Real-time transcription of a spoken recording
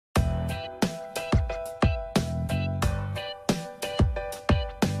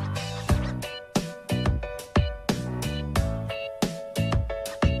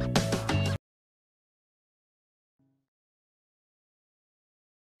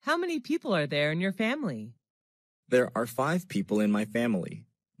How many people are there in your family? There are 5 people in my family: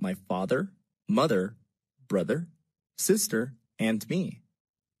 my father, mother, brother, sister, and me.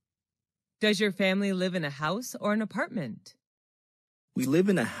 Does your family live in a house or an apartment? We live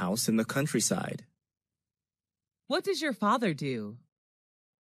in a house in the countryside. What does your father do?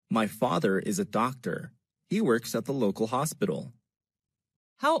 My father is a doctor. He works at the local hospital.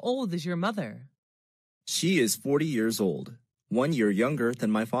 How old is your mother? She is 40 years old, 1 year younger than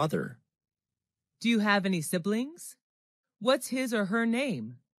my father. Do you have any siblings? What's his or her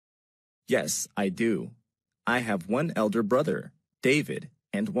name? Yes, I do. I have one elder brother, David,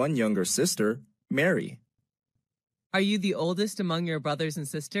 and one younger sister, Mary. Are you the oldest among your brothers and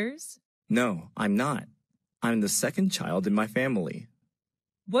sisters? No, I'm not. I'm the second child in my family.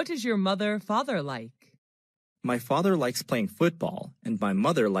 What is your mother-father like? My father likes playing football, and my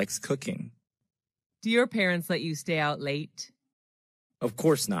mother likes cooking. Do your parents let you stay out late? Of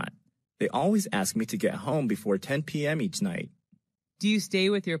course not. They always ask me to get home before 10 p.m. each night. Do you stay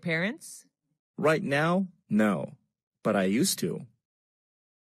with your parents? Right now, no, but I used to.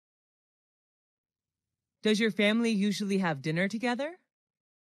 Does your family usually have dinner together?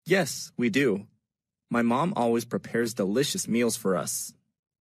 Yes, we do. My mom always prepares delicious meals for us.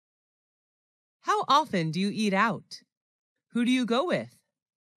 How often do you eat out? Who do you go with?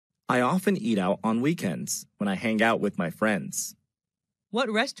 I often eat out on weekends when I hang out with my friends. What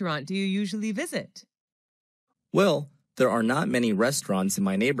restaurant do you usually visit? Well, there are not many restaurants in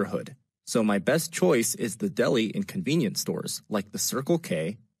my neighborhood, so my best choice is the deli in convenience stores like the Circle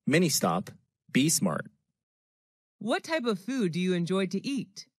K, Ministop, B-Smart. What type of food do you enjoy to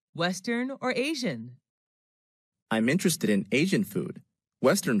eat? Western or Asian? I'm interested in Asian food.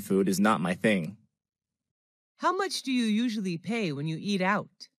 Western food is not my thing. How much do you usually pay when you eat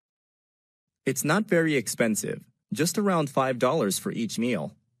out? It's not very expensive, just around $5 for each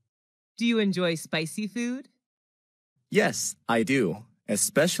meal. Do you enjoy spicy food? Yes, I do,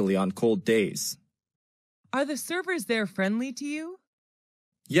 especially on cold days. Are the servers there friendly to you?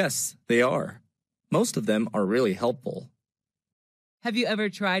 Yes, they are. Most of them are really helpful. Have you ever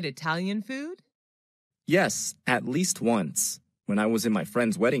tried Italian food? Yes, at least once, when I was in my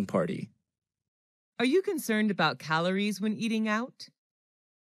friend's wedding party. Are you concerned about calories when eating out?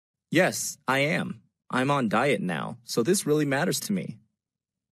 Yes, I am. I'm on diet now, so this really matters to me.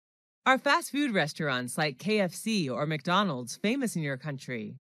 Are fast food restaurants like KFC or McDonald's famous in your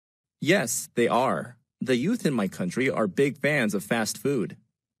country? Yes, they are. The youth in my country are big fans of fast food.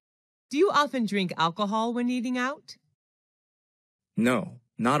 Do you often drink alcohol when eating out? No,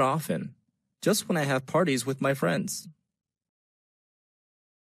 not often. Just when I have parties with my friends.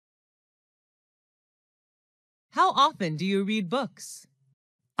 How often do you read books?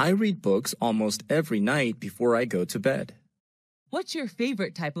 I read books almost every night before I go to bed. What's your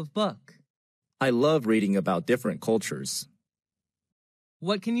favorite type of book? I love reading about different cultures.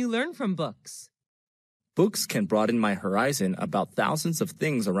 What can you learn from books? Books can broaden my horizon about thousands of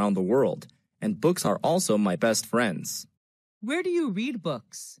things around the world, and books are also my best friends. Where do you read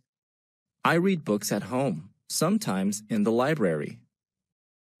books? I read books at home, sometimes in the library.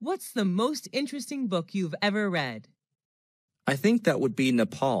 What's the most interesting book you've ever read? I think that would be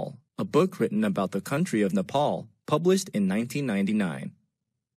Nepal, a book written about the country of Nepal, published in 1999.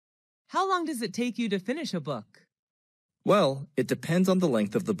 How long does it take you to finish a book? Well, it depends on the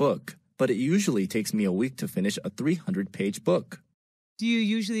length of the book, but it usually takes me a week to finish a 300-page book. Do you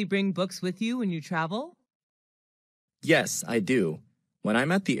usually bring books with you when you travel? Yes, I do. When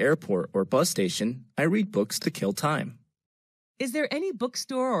I'm at the airport or bus station, I read books to kill time. Is there any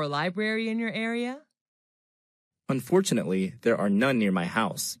bookstore or library in your area? Unfortunately, there are none near my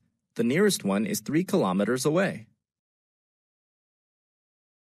house. The nearest one is 3 kilometers away.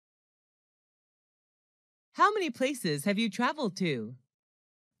 How many places have you traveled to?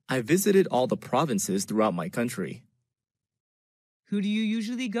 I visited all the provinces throughout my country. Who do you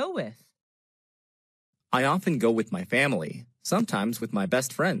usually go with? I often go with my family, sometimes with my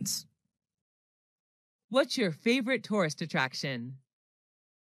best friends. What's your favorite tourist attraction?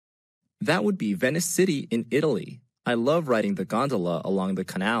 That would be Venice City in Italy. I love riding the gondola along the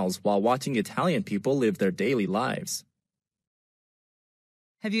canals while watching Italian people live their daily lives.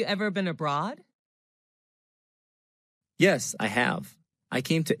 Have you ever been abroad? Yes, I have. I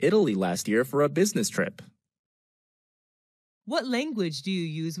came to Italy last year for a business trip. What language do you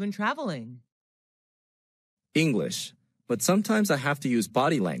use when traveling? English, but sometimes I have to use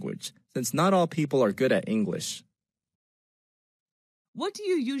body language since not all people are good at English. What do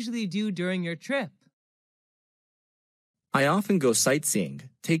you usually do during your trip? I often go sightseeing,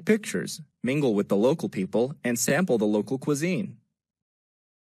 take pictures, mingle with the local people, and sample the local cuisine.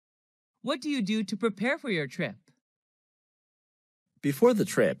 What do you do to prepare for your trip? Before the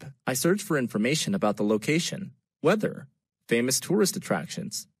trip, I search for information about the location, weather, famous tourist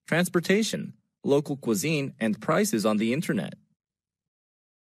attractions, transportation, local cuisine, and prices on the internet.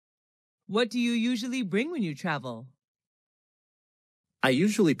 What do you usually bring when you travel? I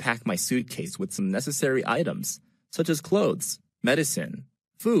usually pack my suitcase with some necessary items, such as clothes, medicine,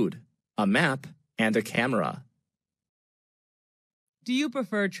 food, a map, and a camera. Do you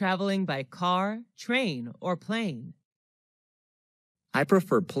prefer traveling by car, train, or plane? I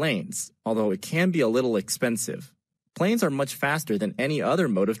prefer planes, although it can be a little expensive. Planes are much faster than any other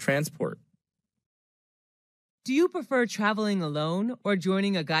mode of transport. Do you prefer traveling alone or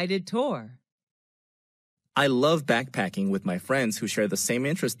joining a guided tour? I love backpacking with my friends who share the same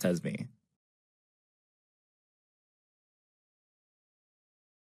interests as me.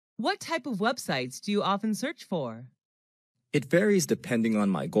 What type of websites do you often search for? It varies depending on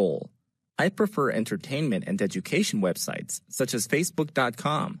my goal. I prefer entertainment and education websites such as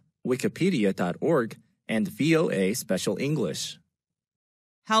Facebook.com, Wikipedia.org, and VOA Special English.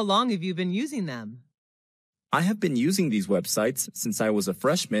 How long have you been using them? I have been using these websites since I was a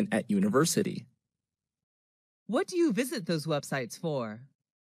freshman at university. What do you visit those websites for?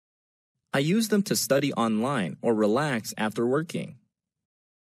 I use them to study online or relax after working.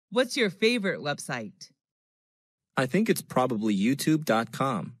 What's your favorite website? I think it's probably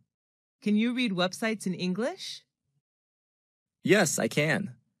YouTube.com. Can you read websites in English? Yes, I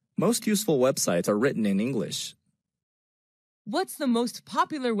can. Most useful websites are written in English. What's the most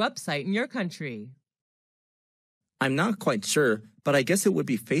popular website in your country? I'm not quite sure, but I guess it would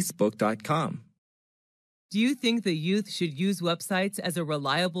be Facebook.com. Do you think the youth should use websites as a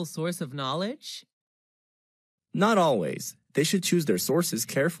reliable source of knowledge? Not always. They should choose their sources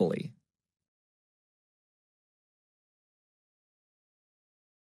carefully.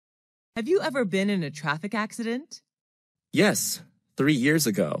 Have you ever been in a traffic accident? Yes, 3 years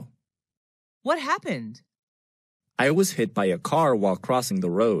ago. What happened? I was hit by a car while crossing the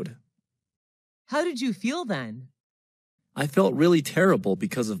road. How did you feel then? I felt really terrible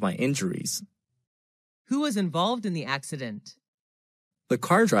because of my injuries. Who was involved in the accident? The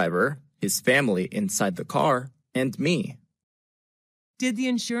car driver, his family inside the car, and me. Did the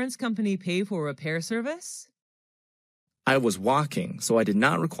insurance company pay for repair service? I was walking, so I did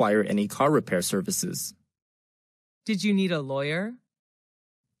not require any car repair services. Did you need a lawyer?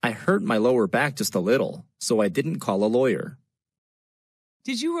 I hurt my lower back just a little, so I didn't call a lawyer.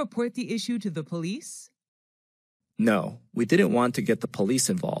 Did you report the issue to the police? No, we didn't want to get the police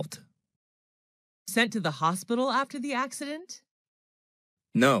involved. Sent to the hospital after the accident?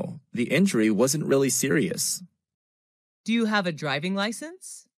 No, the injury wasn't really serious. Do you have a driving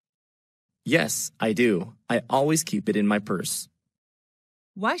license? Yes, I do. I always keep it in my purse.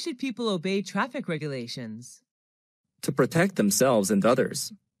 Why should people obey traffic regulations? To protect themselves and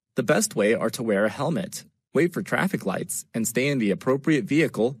others. The best way are to wear a helmet, wait for traffic lights, and stay in the appropriate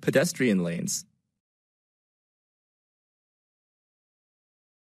vehicle pedestrian lanes.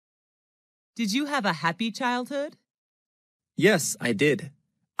 Did you have a happy childhood? Yes, I did.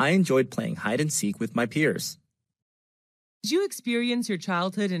 I enjoyed playing hide and seek with my peers. Did you experience your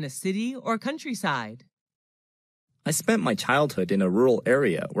childhood in a city or countryside? I spent my childhood in a rural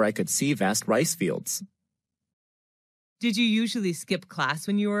area where I could see vast rice fields. Did you usually skip class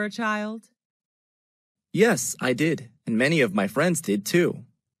when you were a child? Yes, I did, and many of my friends did too.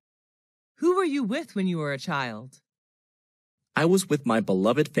 Who were you with when you were a child? I was with my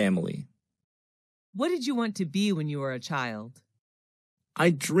beloved family. What did you want to be when you were a child?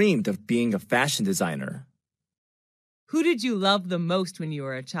 I dreamed of being a fashion designer. Who did you love the most when you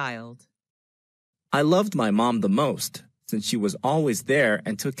were a child? I loved my mom the most, since she was always there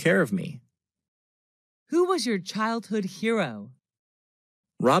and took care of me. Who was your childhood hero?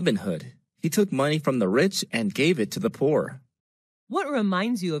 Robin Hood. He took money from the rich and gave it to the poor. What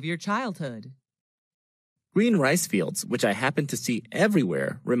reminds you of your childhood? Green rice fields, which I happen to see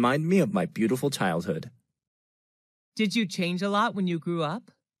everywhere, remind me of my beautiful childhood. Did you change a lot when you grew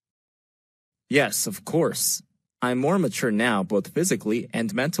up? Yes, of course. I'm more mature now, both physically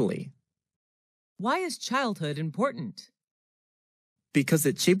and mentally. Why is childhood important? Because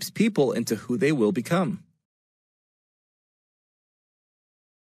it shapes people into who they will become.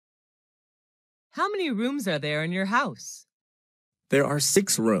 How many rooms are there in your house? There are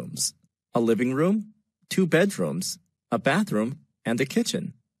 6 rooms, a living room, 2 bedrooms, a bathroom, and a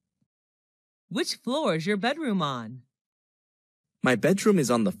kitchen. Which floor is your bedroom on? My bedroom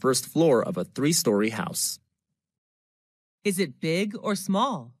is on the first floor of a 3-story house. Is it big or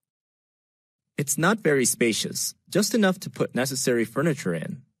small? It's not very spacious, just enough to put necessary furniture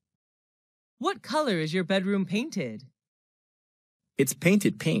in. What color is your bedroom painted? It's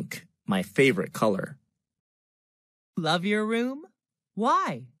painted pink, my favorite color. Love your room?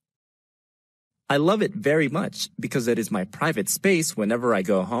 Why? I love it very much because it is my private space whenever I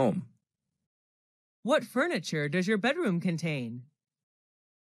go home. What furniture does your bedroom contain?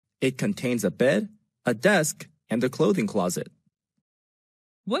 It contains a bed, a desk, and a clothing closet.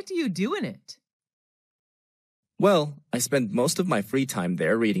 What do you do in it? Well, I spend most of my free time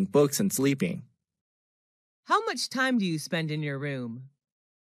there reading books and sleeping. How much time do you spend in your room?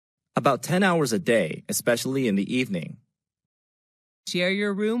 About 10 hours a day, especially in the evening. Share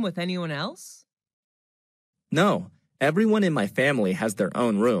your room with anyone else? No, everyone in my family has their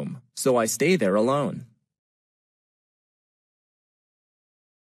own room, so I stay there alone.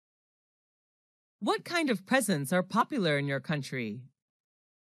 What kind of presents are popular in your country?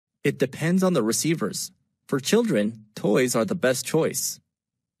 It depends on the receivers. For children, toys are the best choice.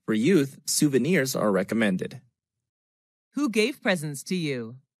 For youth, souvenirs are recommended. Who gave presents to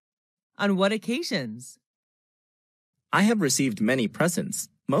you? On what occasions? I have received many presents,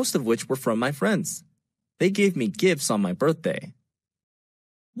 most of which were from my friends. They gave me gifts on my birthday.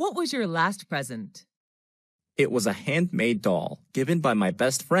 What was your last present? It was a handmade doll given by my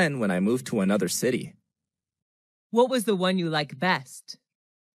best friend when I moved to another city. What was the one you like best?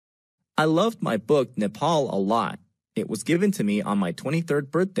 I loved my book Nepal a lot. It was given to me on my 23rd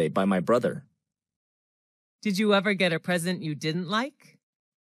birthday by my brother. Did you ever get a present you didn't like?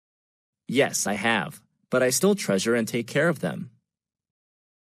 Yes, I have, but I still treasure and take care of them.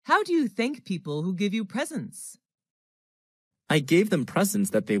 How do you thank people who give you presents? I gave them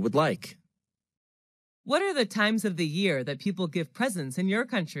presents that they would like. What are the times of the year that people give presents in your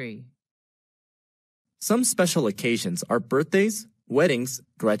country? Some special occasions are birthdays, weddings,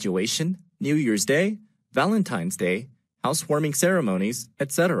 graduation, New Year's Day, Valentine's Day, housewarming ceremonies,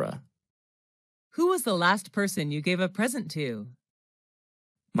 etc. Who was the last person you gave a present to?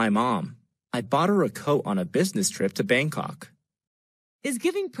 My mom. I bought her a coat on a business trip to Bangkok. Is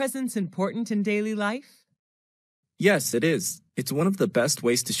giving presents important in daily life? Yes, it is. It's one of the best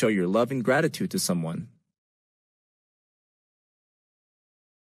ways to show your love and gratitude to someone.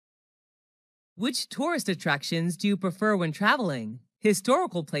 Which tourist attractions do you prefer when traveling?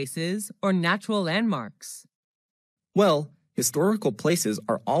 Historical places or natural landmarks? Well, historical places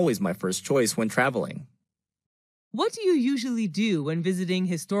are always my first choice when traveling. What do you usually do when visiting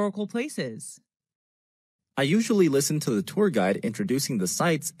historical places? I usually listen to the tour guide introducing the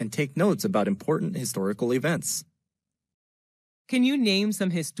sites and take notes about important historical events. Can you name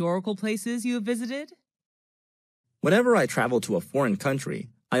some historical places you have visited? Whenever I travel to a foreign country,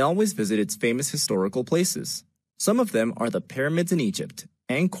 I always visit its famous historical places. Some of them are the pyramids in Egypt,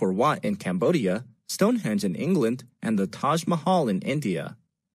 Angkor Wat in Cambodia, Stonehenge in England, and the Taj Mahal in India.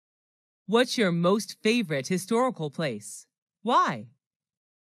 What's your most favorite historical place? Why?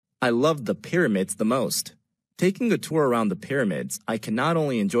 I love the pyramids the most. Taking a tour around the pyramids, I can not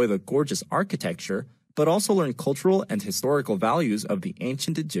only enjoy the gorgeous architecture, but also learn cultural and historical values of the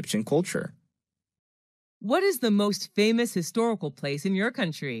ancient Egyptian culture. What is the most famous historical place in your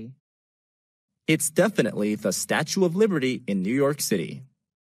country? It's definitely the Statue of Liberty in New York City.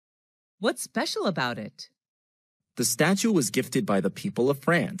 What's special about it? The statue was gifted by the people of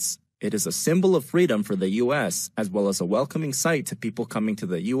France. It is a symbol of freedom for the U.S., as well as a welcoming sight to people coming to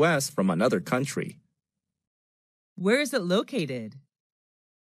the U.S. from another country. Where is it located?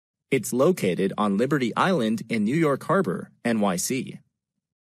 It's located on Liberty Island in New York Harbor, NYC.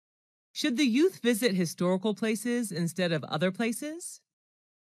 Should the youth visit historical places instead of other places?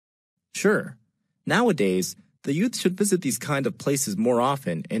 Sure. Nowadays, the youth should visit these kind of places more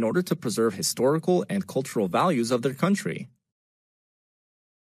often in order to preserve historical and cultural values of their country.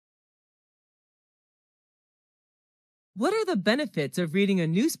 What are the benefits of reading a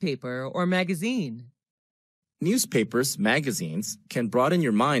newspaper or magazine? Newspapers, magazines can broaden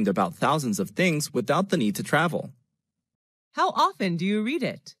your mind about thousands of things without the need to travel. How often do you read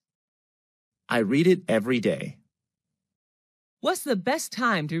it? I read it every day. What's the best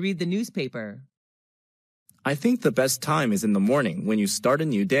time to read the newspaper? I think the best time is in the morning when you start a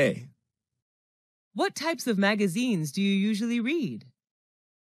new day. What types of magazines do you usually read?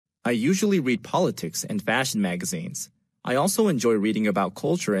 I usually read politics and fashion magazines. I also enjoy reading about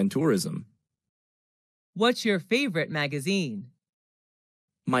culture and tourism. What's your favorite magazine?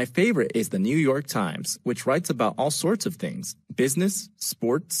 My favorite is the New York Times, which writes about all sorts of things: business,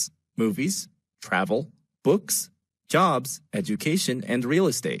 sports, movies, travel, books, jobs, education, and real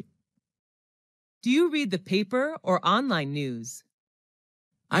estate. Do you read the paper or online news?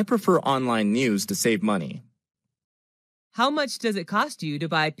 I prefer online news to save money. How much does it cost you to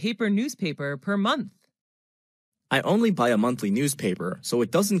buy paper newspaper per month? I only buy a monthly newspaper, so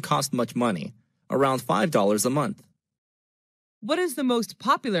it doesn't cost much money, around $5 a month. What is the most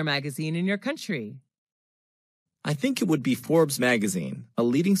popular magazine in your country? I think it would be Forbes magazine, a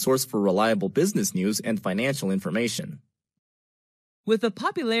leading source for reliable business news and financial information. With the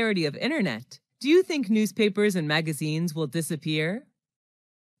popularity of internet, do you think newspapers and magazines will disappear?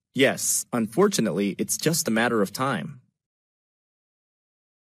 Yes, unfortunately, it's just a matter of time.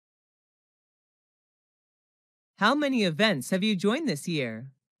 How many events have you joined this year?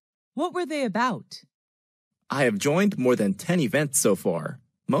 What were they about? I have joined more than 10 events so far,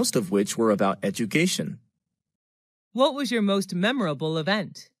 most of which were about education. What was your most memorable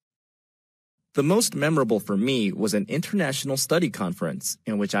event? The most memorable for me was an international study conference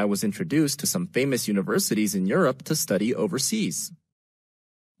in which I was introduced to some famous universities in Europe to study overseas.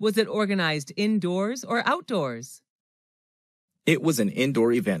 Was it organized indoors or outdoors? It was an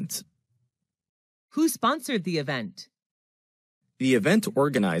indoor event. Who sponsored the event? The event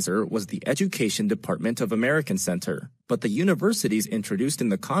organizer was the Education Department of American Center, but the universities introduced in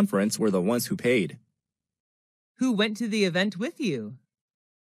the conference were the ones who paid. Who went to the event with you?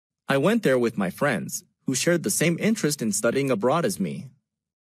 I went there with my friends, who shared the same interest in studying abroad as me.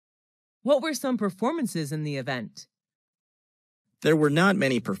 What were some performances in the event? There were not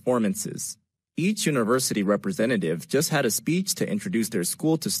many performances. Each university representative just had a speech to introduce their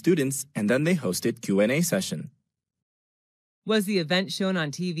school to students, and then they hosted Q&A session. Was the event shown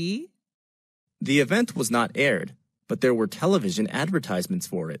on TV? The event was not aired, but there were television advertisements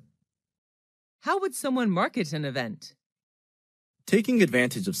for it. How would someone market an event? Taking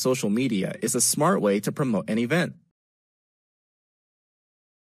advantage of social media is a smart way to promote an event.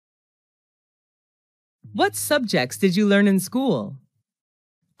 What subjects did you learn in school?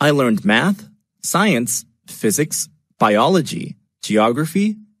 I learned math, science, physics, biology,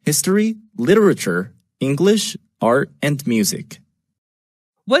 geography, history, literature, English, art, and music.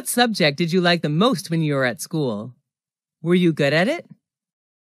 What subject did you like the most when you were at school? Were you good at it?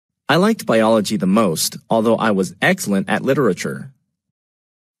 I liked biology the most, although I was excellent at literature.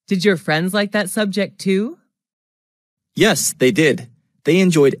 Did your friends like that subject too? Yes, they did. They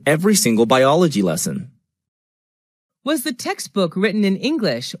enjoyed every single biology lesson. Was the textbook written in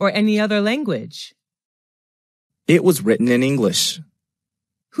English or any other language? It was written in English.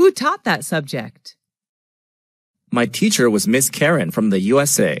 Who taught that subject? My teacher was Miss Karen from the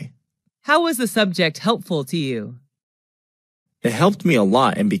USA. How was the subject helpful to you? It helped me a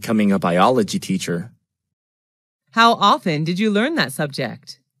lot in becoming a biology teacher. How often did you learn that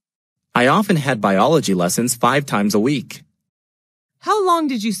subject? I often had biology lessons 5 times a week. How long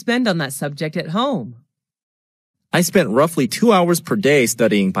did you spend on that subject at home? I spent roughly 2 hours per day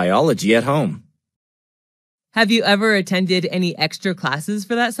studying biology at home. Have you ever attended any extra classes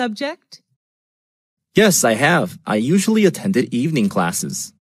for that subject? Yes, I have. I usually attended evening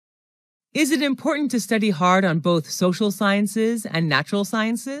classes. Is it important to study hard on both social sciences and natural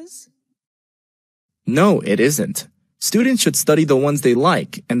sciences? No, it isn't. Students should study the ones they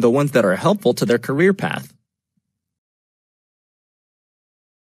like and the ones that are helpful to their career path.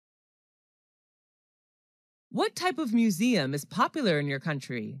 What type of museum is popular in your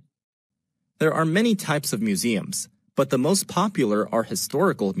country? There are many types of museums, but the most popular are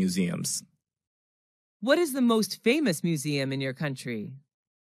historical museums. What is the most famous museum in your country?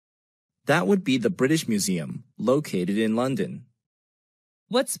 That would be the British Museum, located in London.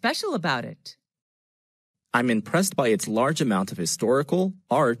 What's special about it? I'm impressed by its large amount of historical,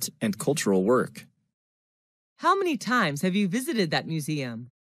 art, and cultural work. How many times have you visited that museum?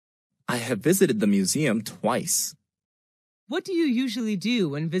 I have visited the museum twice. What do you usually do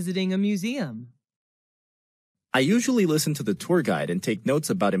when visiting a museum? I usually listen to the tour guide and take notes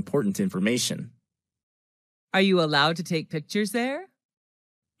about important information. Are you allowed to take pictures there?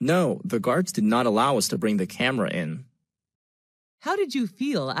 No, the guards did not allow us to bring the camera in. How did you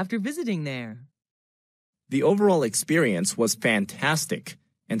feel after visiting there? The overall experience was fantastic,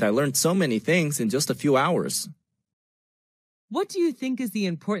 and I learned so many things in just a few hours. What do you think is the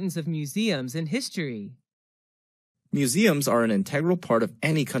importance of museums in history? Museums are an integral part of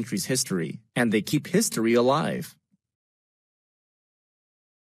any country's history, and they keep history alive.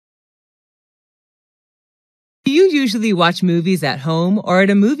 Do you usually watch movies at home or at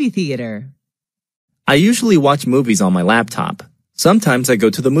a movie theater? I usually watch movies on my laptop. Sometimes I go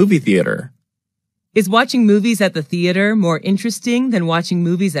to the movie theater. Is watching movies at the theater more interesting than watching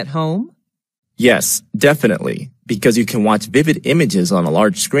movies at home? Yes, definitely, because you can watch vivid images on a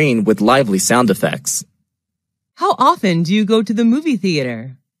large screen with lively sound effects. How often do you go to the movie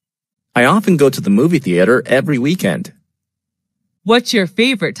theater? I often go to the movie theater every weekend. What's your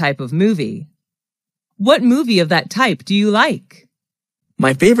favorite type of movie? What movie of that type do you like?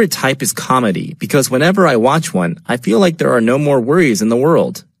 My favorite type is comedy because whenever I watch one, I feel like there are no more worries in the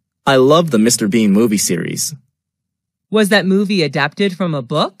world. I love the Mr. Bean movie series. Was that movie adapted from a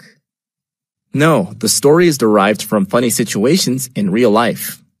book? No, the story is derived from funny situations in real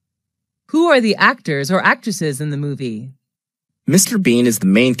life. Who are the actors or actresses in the movie? Mr. Bean is the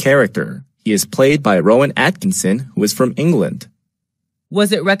main character. He is played by Rowan Atkinson, who is from England.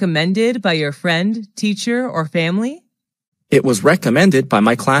 Was it recommended by your friend, teacher, or family? It was recommended by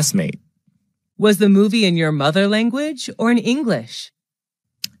my classmate. Was the movie in your mother language or in English?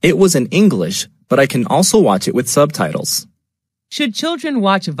 It was in English, but I can also watch it with subtitles. Should children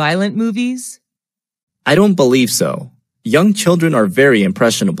watch violent movies? I don't believe so. Young children are very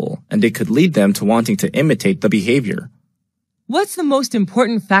impressionable, and it could lead them to wanting to imitate the behavior. What's the most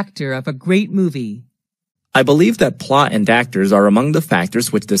important factor of a great movie? I believe that plot and actors are among the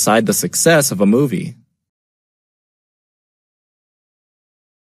factors which decide the success of a movie.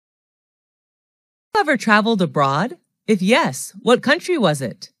 Have you ever traveled abroad? If yes, what country was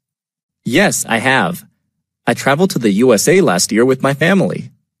it? Yes, I have. I traveled to the USA last year with my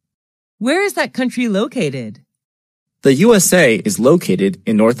family. Where is that country located? The USA is located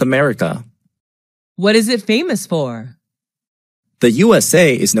in North America. What is it famous for? The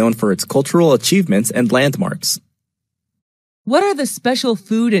USA is known for its cultural achievements and landmarks. What are the special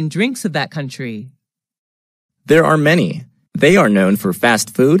food and drinks of that country? There are many. They are known for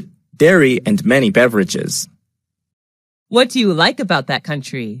fast food, dairy, and many beverages. What do you like about that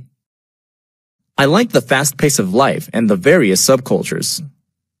country? I like the fast pace of life and the various subcultures.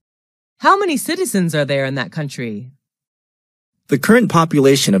 How many citizens are there in that country? The current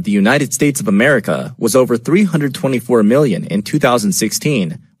population of the United States of America was over 324 million in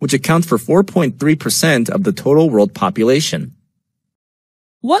 2016, which accounts for 4.3% of the total world population.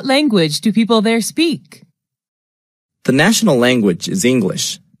 What language do people there speak? The national language is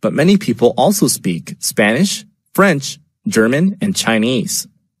English, but many people also speak Spanish, French, German, and Chinese.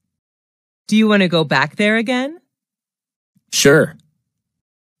 Do you want to go back there again? Sure.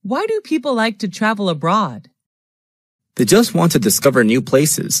 Why do people like to travel abroad? They just want to discover new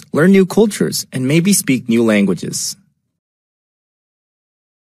places, learn new cultures, and maybe speak new languages.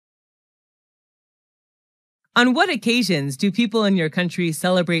 On what occasions do people in your country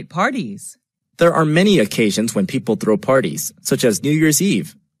celebrate parties? There are many occasions when people throw parties, such as New Year's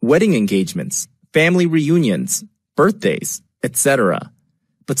Eve, wedding engagements, family reunions, birthdays, etc.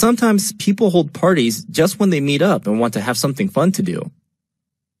 But sometimes people hold parties just when they meet up and want to have something fun to do.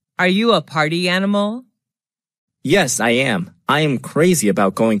 Are you a party animal? Yes, I am. I am crazy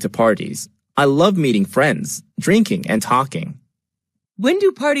about going to parties. I love meeting friends, drinking, and talking. When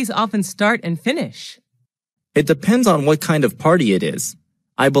do parties often start and finish? It depends on what kind of party it is.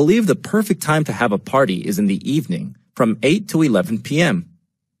 I believe the perfect time to have a party is in the evening, from 8 to 11 p.m.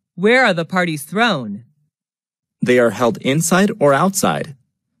 Where are the parties thrown? They are held inside or outside.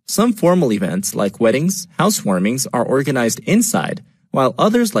 Some formal events like weddings, housewarmings are organized inside, while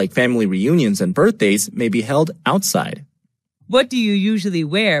others like family reunions and birthdays may be held outside. What do you usually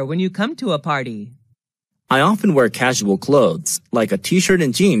wear when you come to a party? I often wear casual clothes, like a t-shirt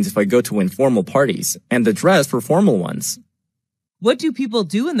and jeans if I go to informal parties, and a dress for formal ones. What do people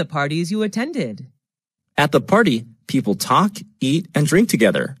do in the parties you attended? At the party, people talk, eat, and drink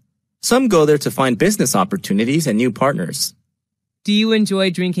together. Some go there to find business opportunities and new partners. Do you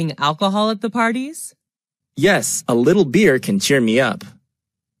enjoy drinking alcohol at the parties? Yes, a little beer can cheer me up.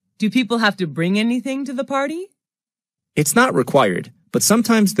 Do people have to bring anything to the party? It's not required, but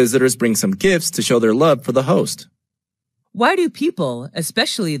sometimes visitors bring some gifts to show their love for the host. Why do people,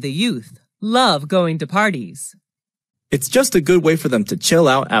 especially the youth, love going to parties? It's just a good way for them to chill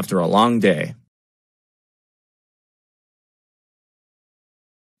out after a long day.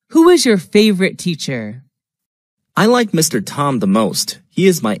 Who is your favorite teacher? I like Mr. Tom the most. He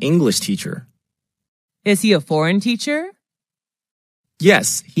is my English teacher. Is he a foreign teacher?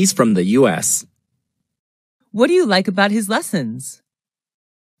 Yes, he's from the US. What do you like about his lessons?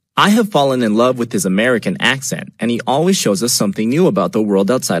 I have fallen in love with his American accent, and he always shows us something new about the world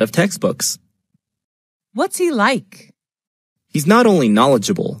outside of textbooks. What's he like? He's not only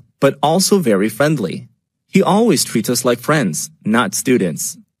knowledgeable, but also very friendly. He always treats us like friends, not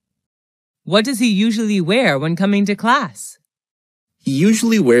students. What does he usually wear when coming to class? He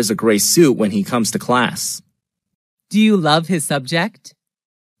usually wears a gray suit when he comes to class. Do you love his subject?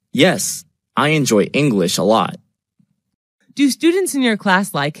 Yes, I enjoy English a lot. Do students in your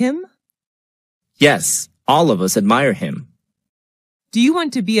class like him? Yes, all of us admire him. Do you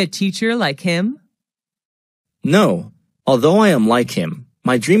want to be a teacher like him? No, Although I am like him,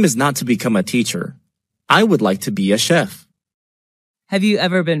 my dream is not to become a teacher. I would like to be a chef. Have you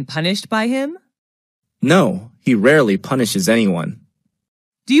ever been punished by him? No, he rarely punishes anyone.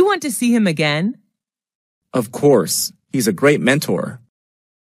 Do you want to see him again? Of course, he's a great mentor.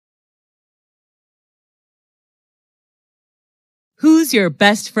 Who's your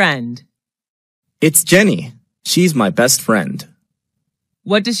best friend? It's Jenny. She's my best friend.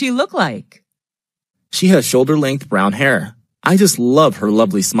 What does she look like? She has shoulder-length brown hair. I just love her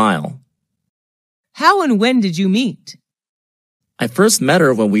lovely smile. How and when did you meet? I first met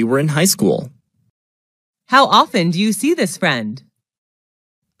her when we were in high school. How often do you see this friend?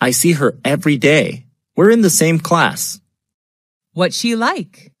 I see her every day. We're in the same class. What's she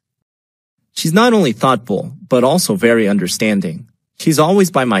like? She's not only thoughtful, but also very understanding. She's always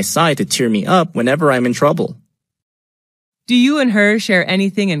by my side to cheer me up whenever I'm in trouble. Do you and her share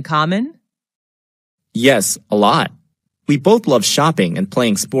anything in common? Yes, a lot. We both love shopping and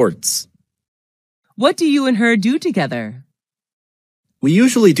playing sports. What do you and her do together? We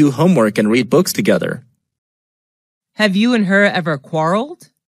usually do homework and read books together. Have you and her ever quarreled?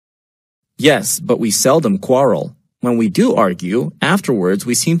 Yes, but we seldom quarrel. When we do argue, afterwards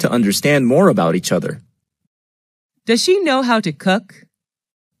we seem to understand more about each other. Does she know how to cook?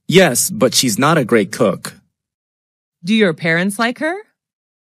 Yes, but she's not a great cook. Do your parents like her?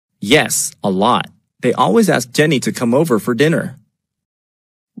 Yes, a lot. They always ask Jenny to come over for dinner.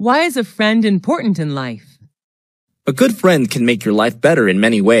 Why is a friend important in life? A good friend can make your life better in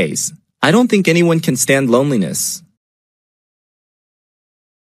many ways. I don't think anyone can stand loneliness.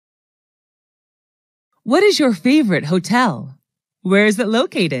 What is your favorite hotel? Where is it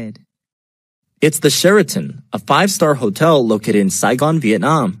located? It's the Sheraton, a 5-star hotel located in Saigon,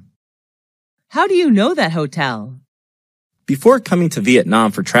 Vietnam. How do you know that hotel? Before coming to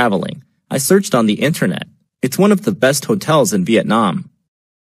Vietnam for traveling, I searched on the internet. It's one of the best hotels in Vietnam.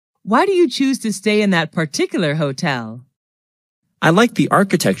 Why do you choose to stay in that particular hotel? I like the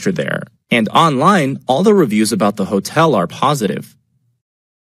architecture there, and online, all the reviews about the hotel are positive.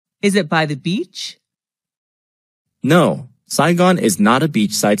 Is it by the beach? No, Saigon is not a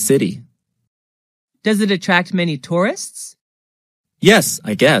beachside city. Does it attract many tourists? Yes,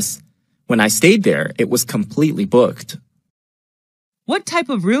 I guess. When I stayed there, it was completely booked. What type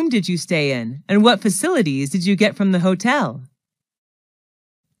of room did you stay in, and what facilities did you get from the hotel?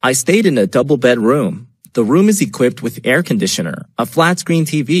 I stayed in a double-bed room. The room is equipped with air conditioner, a flat-screen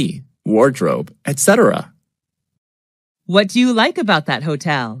TV, wardrobe, etc. What do you like about that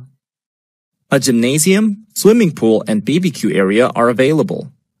hotel? A gymnasium, swimming pool, and BBQ area are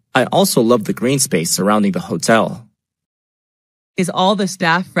available. I also love the green space surrounding the hotel. Is all the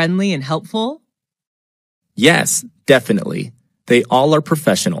staff friendly and helpful? Yes, definitely. They all are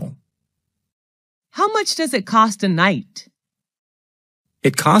professional. How much does it cost a night?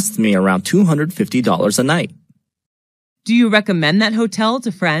 It costs me around $250 a night. Do you recommend that hotel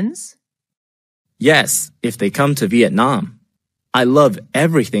to friends? Yes, if they come to Vietnam. I love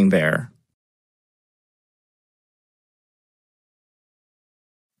everything there.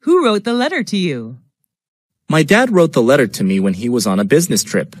 Who wrote the letter to you? My dad wrote the letter to me when he was on a business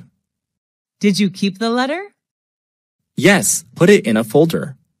trip. Did you keep the letter? Yes, put it in a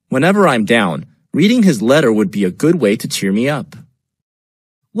folder. Whenever I'm down, reading his letter would be a good way to cheer me up.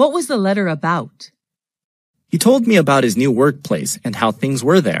 What was the letter about? He told me about his new workplace and how things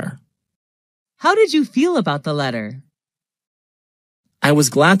were there. How did you feel about the letter? I was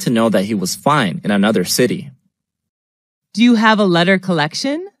glad to know that he was fine in another city. Do you have a letter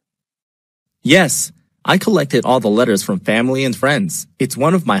collection? Yes, I collected all the letters from family and friends. It's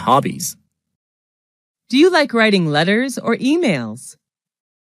one of my hobbies. Do you like writing letters or emails?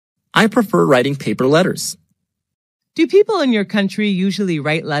 I prefer writing paper letters. Do people in your country usually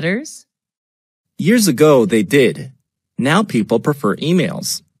write letters? Years ago, they did. Now people prefer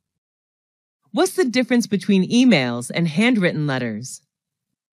emails. What's the difference between emails and handwritten letters?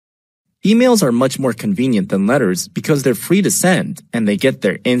 Emails are much more convenient than letters because they're free to send and they get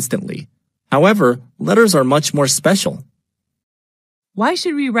there instantly. However, letters are much more special. Why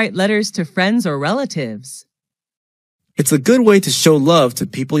should we write letters to friends or relatives? It's a good way to show love to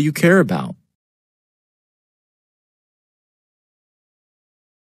people you care about.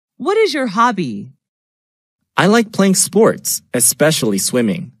 What is your hobby? I like playing sports, especially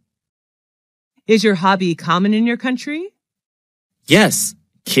swimming. Is your hobby common in your country? Yes,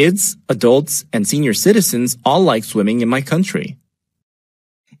 kids, adults, and senior citizens all like swimming in my country.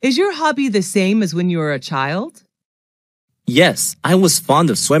 Is your hobby the same as when you were a child? Yes, I was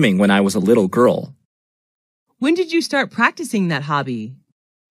fond of swimming when I was a little girl. When did you start practicing that hobby?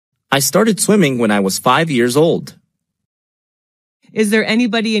 I started swimming when I was 5 years old. Is there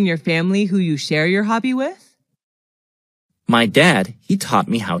anybody in your family who you share your hobby with? My dad, he taught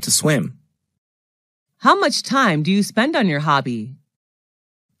me how to swim. How much time do you spend on your hobby?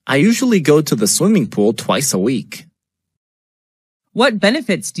 I usually go to the swimming pool twice a week. What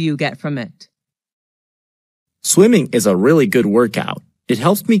benefits do you get from it? Swimming is a really good workout. It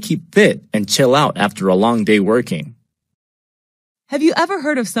helps me keep fit and chill out after a long day working. Have you ever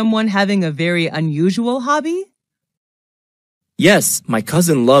heard of someone having a very unusual hobby? Yes, my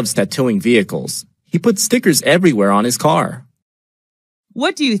cousin loves tattooing vehicles. He puts stickers everywhere on his car.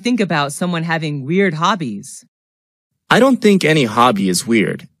 What do you think about someone having weird hobbies? I don't think any hobby is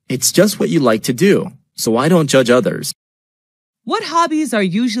weird. It's just what you like to do, so I don't judge others. What hobbies are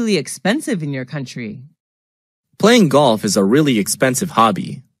usually expensive in your country? Playing golf is a really expensive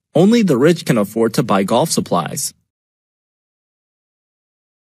hobby. Only the rich can afford to buy golf supplies.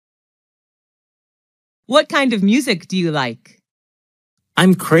 What kind of music do you like?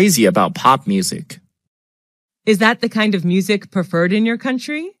 I'm crazy about pop music. Is that the kind of music preferred in your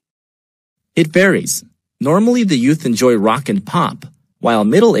country? It varies. Normally the youth enjoy rock and pop, while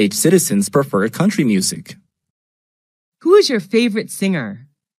middle-aged citizens prefer country music. Who is your favorite singer?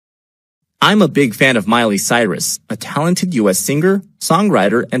 I'm a big fan of Miley Cyrus, a talented U.S. singer,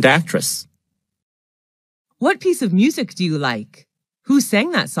 songwriter, and actress. What piece of music do you like? Who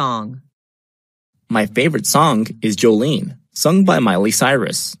sang that song? My favorite song is Jolene, sung by Miley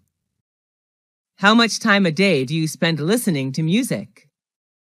Cyrus. How much time a day do you spend listening to music?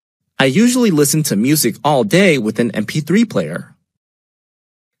 I usually listen to music all day with an MP3 player.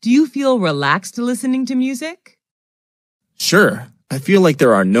 Do you feel relaxed listening to music? Sure, I feel like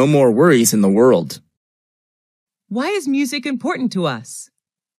there are no more worries in the world. Why is music important to us?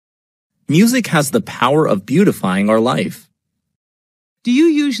 Music has the power of beautifying our life. Do you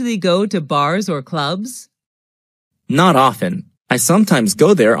usually go to bars or clubs? Not often. I sometimes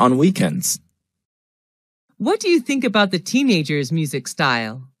go there on weekends. What do you think about the teenagers' music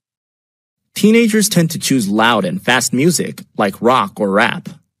style? Teenagers tend to choose loud and fast music, like rock or rap.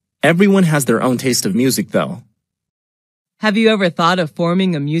 Everyone has their own taste of music, though. Have you ever thought of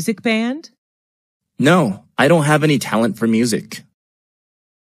forming a music band? No, I don't have any talent for music.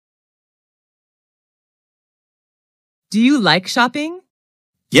 Do you like shopping?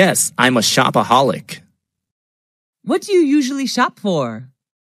 Yes, I'm a shopaholic. What do you usually shop for?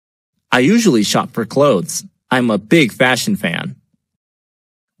 I usually shop for clothes. I'm a big fashion fan.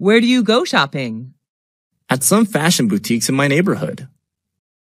 Where do you go shopping? At some fashion boutiques in my neighborhood.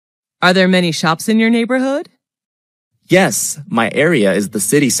 Are there many shops in your neighborhood? Yes, my area is the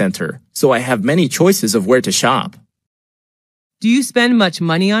city center, so I have many choices of where to shop. Do you spend much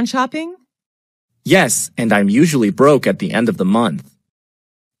money on shopping? Yes, and I'm usually broke at the end of the month.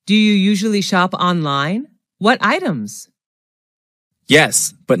 Do you usually shop online? What items?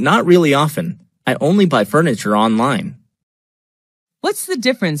 Yes, but not really often. I only buy furniture online. What's the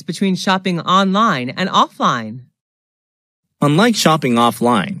difference between shopping online and offline? Unlike shopping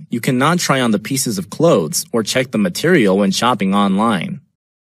offline, you cannot try on the pieces of clothes or check the material when shopping online.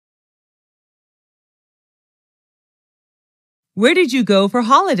 Where did you go for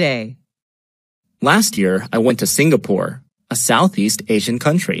holiday? Last year, I went to Singapore, a Southeast Asian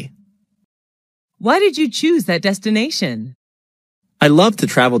country. Why did you choose that destination? I love to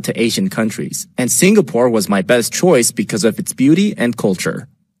travel to Asian countries, and Singapore was my best choice because of its beauty and culture.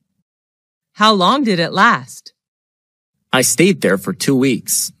 How long did it last? I stayed there for 2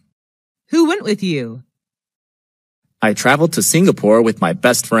 weeks. Who went with you? I traveled to Singapore with my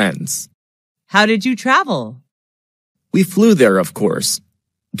best friends. How did you travel? We flew there, of course.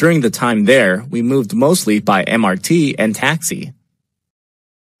 During the time there, we moved mostly by MRT and taxi.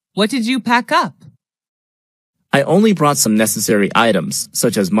 What did you pack up? I only brought some necessary items,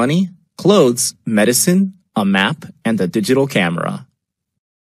 such as money, clothes, medicine, a map, and a digital camera.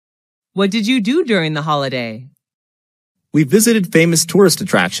 What did you do during the holiday? We visited famous tourist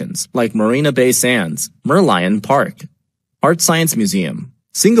attractions like Marina Bay Sands, Merlion Park, Art Science Museum,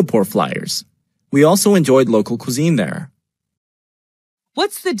 Singapore Flyers. We also enjoyed local cuisine there.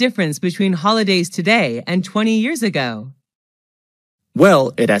 What's the difference between holidays today and 20 years ago?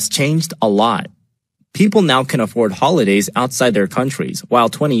 Well, it has changed a lot. People now can afford holidays outside their countries, while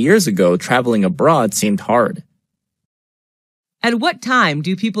 20 years ago, traveling abroad seemed hard. At what time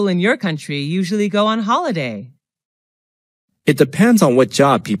do people in your country usually go on holiday? It depends on what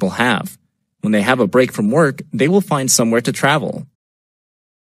job people have. When they have a break from work, they will find somewhere to travel.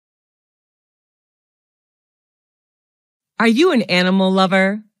 Are you an animal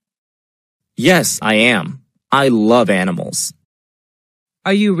lover? Yes, I am. I love animals.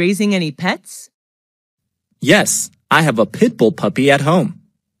 Are you raising any pets? Yes, I have a pit bull puppy at home.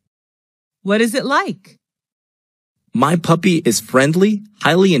 What is it like? My puppy is friendly,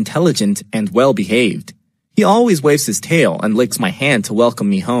 highly intelligent, and well-behaved. He always waves his tail and licks my hand to welcome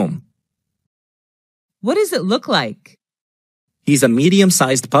me home. What does it look like? He's a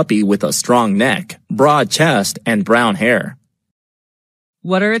medium-sized puppy with a strong neck, broad chest, and brown hair.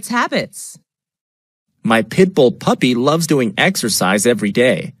 What are its habits? My pit bull puppy loves doing exercise every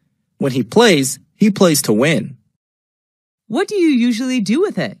day. When he plays to win. What do you usually do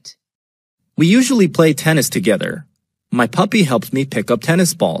with it? We usually play tennis together. My puppy helps me pick up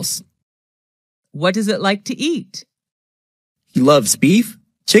tennis balls. What does it like to eat? He loves beef,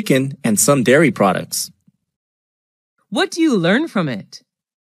 chicken, and some dairy products. What do you learn from it?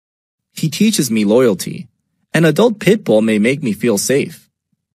 He teaches me loyalty. An adult pit bull may make me feel safe.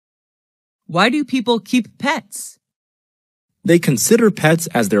 Why do people keep pets? They consider pets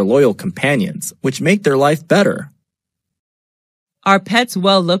as their loyal companions, which make their life better. Are pets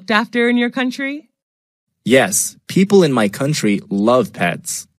well looked after in your country? Yes, people in my country love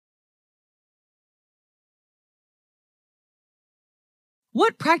pets.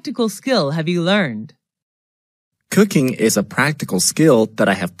 What practical skill have you learned? Cooking is a practical skill that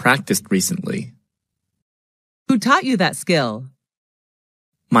I have practiced recently. Who taught you that skill?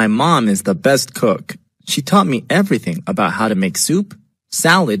 My mom is the best cook. She taught me everything about how to make soup,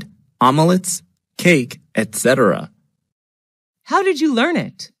 salad, omelets, cake, etc. How did you learn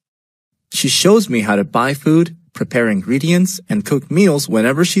it? She shows me how to buy food, prepare ingredients, and cook meals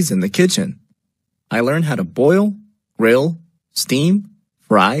whenever she's in the kitchen. I learn how to boil, grill, steam,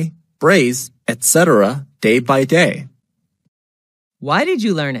 fry, braise, etc. day by day. Why did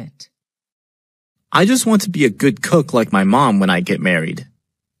you learn it? I just want to be a good cook like my mom when I get married.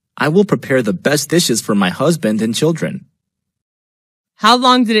 I will prepare the best dishes for my husband and children. How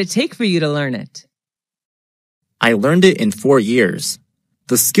long did it take for you to learn it? I learned it in 4 years.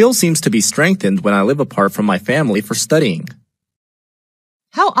 The skill seems to be strengthened when I live apart from my family for studying.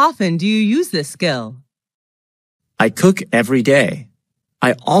 How often do you use this skill? I cook every day.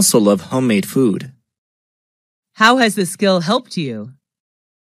 I also love homemade food. How has this skill helped you?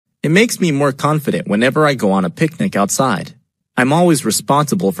 It makes me more confident whenever I go on a picnic outside. I'm always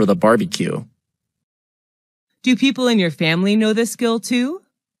responsible for the barbecue. Do people in your family know this skill too?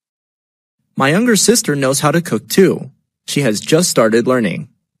 My younger sister knows how to cook too. She has just started learning.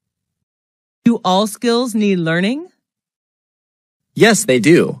 Do all skills need learning? Yes, they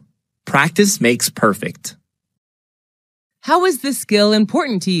do. Practice makes perfect. How is this skill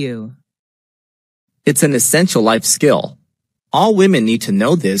important to you? It's an essential life skill. All women need to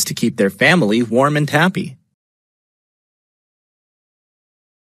know this to keep their family warm and happy.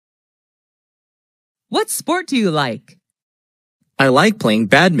 What sport do you like? I like playing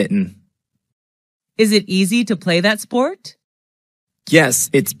badminton. Is it easy to play that sport? Yes,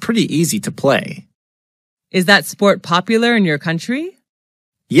 it's pretty easy to play. Is that sport popular in your country?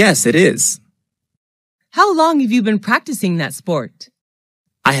 Yes, it is. How long have you been practicing that sport?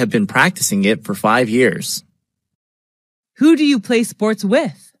 I have been practicing it for 5 years. Who do you play sports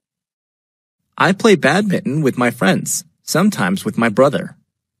with? I play badminton with my friends, sometimes with my brother.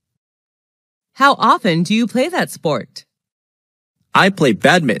 How often do you play that sport? I play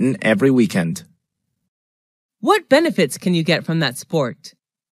badminton every weekend. What benefits can you get from that sport?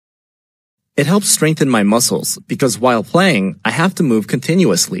 It helps strengthen my muscles because while playing, I have to move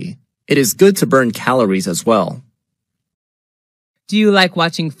continuously. It is good to burn calories as well. Do you like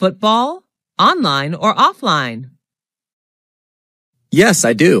watching football, online or offline? Yes,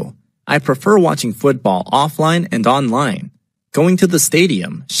 I do. I prefer watching football offline and online. Going to the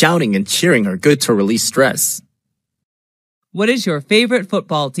stadium, shouting and cheering are good to release stress. What is your favorite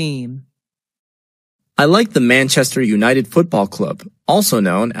football team? I like the Manchester United Football Club, also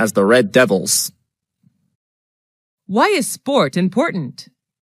known as the Red Devils. Why is sport important?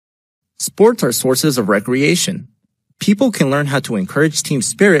 Sports are sources of recreation. People can learn how to encourage team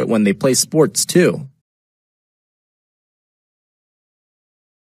spirit when they play sports too.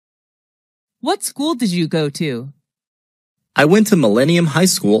 What school did you go to? I went to Millennium High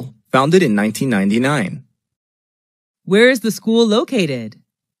School, founded in 1999. Where is the school located?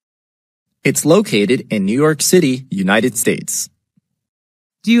 It's located in New York City, United States.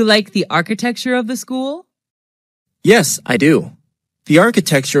 Do you like the architecture of the school? Yes, I do. The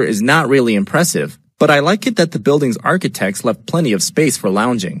architecture is not really impressive, but I like it that the building's architects left plenty of space for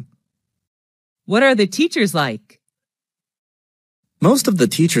lounging. What are the teachers like? Most of the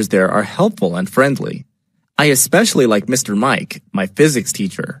teachers there are helpful and friendly. I especially like Mr. Mike, my physics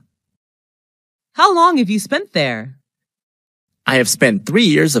teacher. How long have you spent there? I have spent 3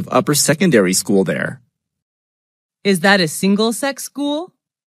 years of upper secondary school there. Is that a single-sex school?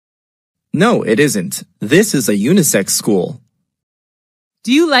 No, it isn't. This is a unisex school.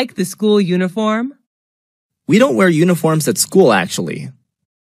 Do you like the school uniform? We don't wear uniforms at school, actually.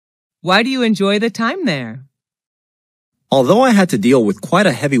 Why do you enjoy the time there? Although I had to deal with quite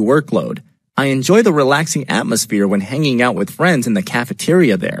a heavy workload, I enjoy the relaxing atmosphere when hanging out with friends in the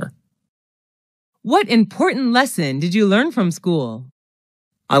cafeteria there. What important lesson did you learn from school?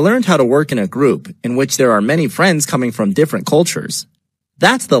 I learned how to work in a group in which there are many friends coming from different cultures.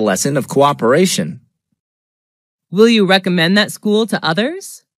 That's the lesson of cooperation. Will you recommend that school to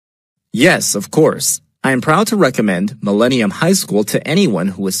others? Yes, of course. I am proud to recommend Millennium High School to anyone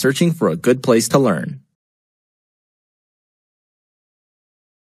who is searching for a good place to learn.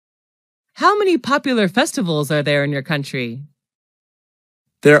 How many popular festivals are there in your country?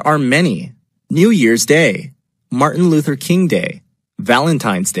 There are many. New Year's Day, Martin Luther King Day,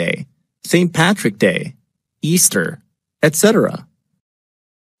 Valentine's Day, St. Patrick's Day, Easter, etc.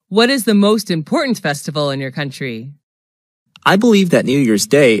 What is the most important festival in your country? I believe that New Year's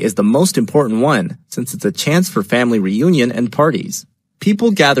Day is the most important one since it's a chance for family reunion and parties.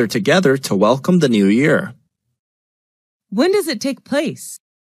 People gather together to welcome the new year. When does it take place?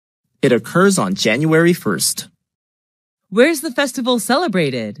 It occurs on January 1st. Where's the festival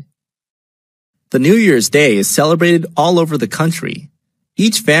celebrated? The New Year's Day is celebrated all over the country.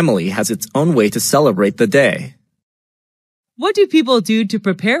 Each family has its own way to celebrate the day. What do people do to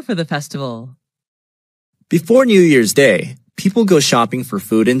prepare for the festival? Before New Year's Day, people go shopping for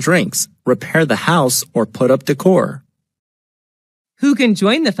food and drinks, repair the house, or put up decor. Who can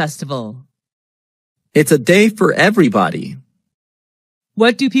join the festival? It's a day for everybody.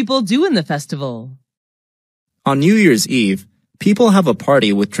 What do people do in the festival? On New Year's Eve, people have a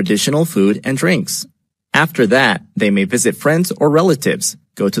party with traditional food and drinks. After that, they may visit friends or relatives,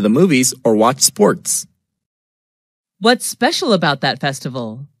 go to the movies, or watch sports. What's special about that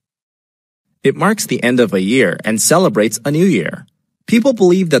festival? It marks the end of a year and celebrates a new year. People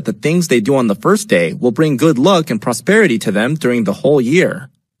believe that the things they do on the first day will bring good luck and prosperity to them during the whole year.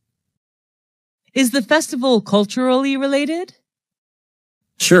 Is the festival culturally related?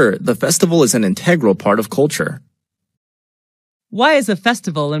 Sure, the festival is an integral part of culture. Why is a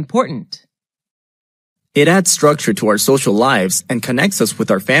festival important? It adds structure to our social lives and connects us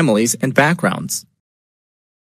with our families and backgrounds.